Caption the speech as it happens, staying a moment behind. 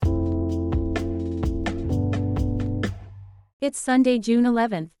It's Sunday, June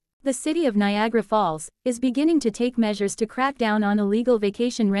 11th. The city of Niagara Falls is beginning to take measures to crack down on illegal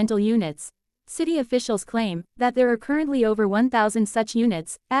vacation rental units. City officials claim that there are currently over 1,000 such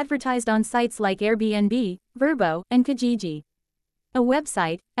units, advertised on sites like Airbnb, Vrbo, and Kijiji. A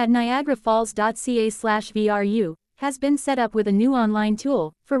website, at niagarafalls.ca/VRU, has been set up with a new online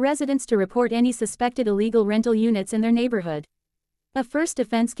tool for residents to report any suspected illegal rental units in their neighborhood. A first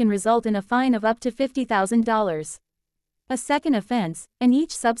offense can result in a fine of up to $50,000. A second offense, and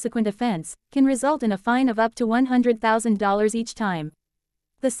each subsequent offense, can result in a fine of up to $100,000 each time.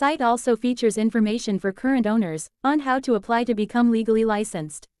 The site also features information for current owners on how to apply to become legally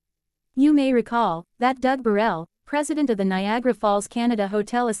licensed. You may recall that Doug Burrell, president of the Niagara Falls Canada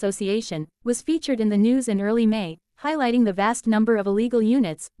Hotel Association, was featured in the news in early May, highlighting the vast number of illegal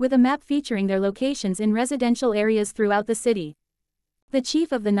units, with a map featuring their locations in residential areas throughout the city. The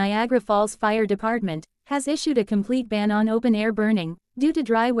chief of the Niagara Falls Fire Department has issued a complete ban on open-air burning, due to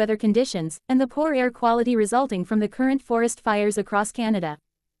dry weather conditions and the poor air quality resulting from the current forest fires across Canada.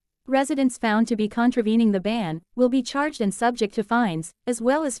 Residents found to be contravening the ban will be charged and subject to fines, as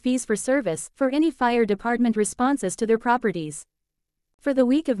well as fees for service for any fire department responses to their properties. For the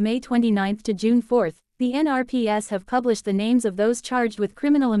week of May 29th to June 4th, the NRPS have published the names of those charged with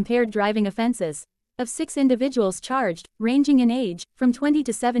criminal impaired driving offenses. Of 6 individuals charged, ranging in age, from 20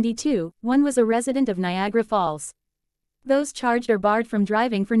 to 72, one was a resident of Niagara Falls. Those charged are barred from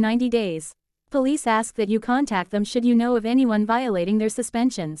driving for 90 days. Police ask that you contact them should you know of anyone violating their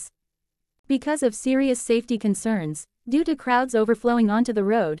suspensions. Because of serious safety concerns, due to crowds overflowing onto the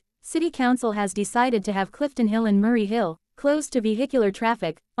road, City Council has decided to have Clifton Hill and Murray Hill closed to vehicular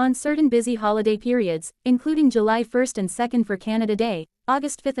traffic on certain busy holiday periods, including July 1st and 2nd for Canada Day,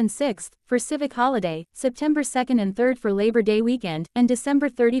 August 5th and 6th for Civic Holiday, September 2nd and 3rd for Labor Day weekend, and December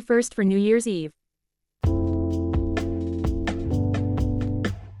 31st for New Year's Eve.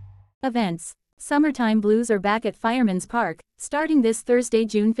 Events. Summertime Blues are back at Fireman's Park, starting this Thursday,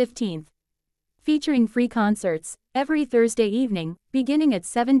 June 15th. Featuring free concerts every Thursday evening, beginning at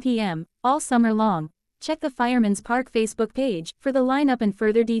 7 p.m., all summer long. Check the Fireman's Park Facebook page for the lineup and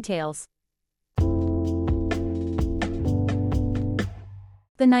further details.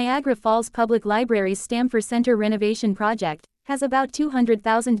 The Niagara Falls Public Library's Stamford Centre renovation project has about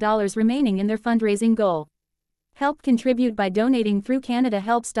 $200,000 remaining in their fundraising goal. Help contribute by donating through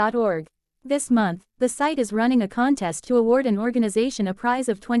CanadaHelps.org. This month, the site is running a contest to award an organization a prize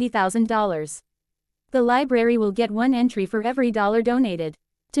of $20,000. The library will get one entry for every dollar donated.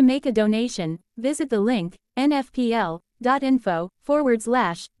 To make a donation, visit the link,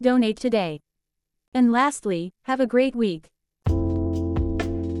 nfpl.info/donate today. And lastly, have a great week.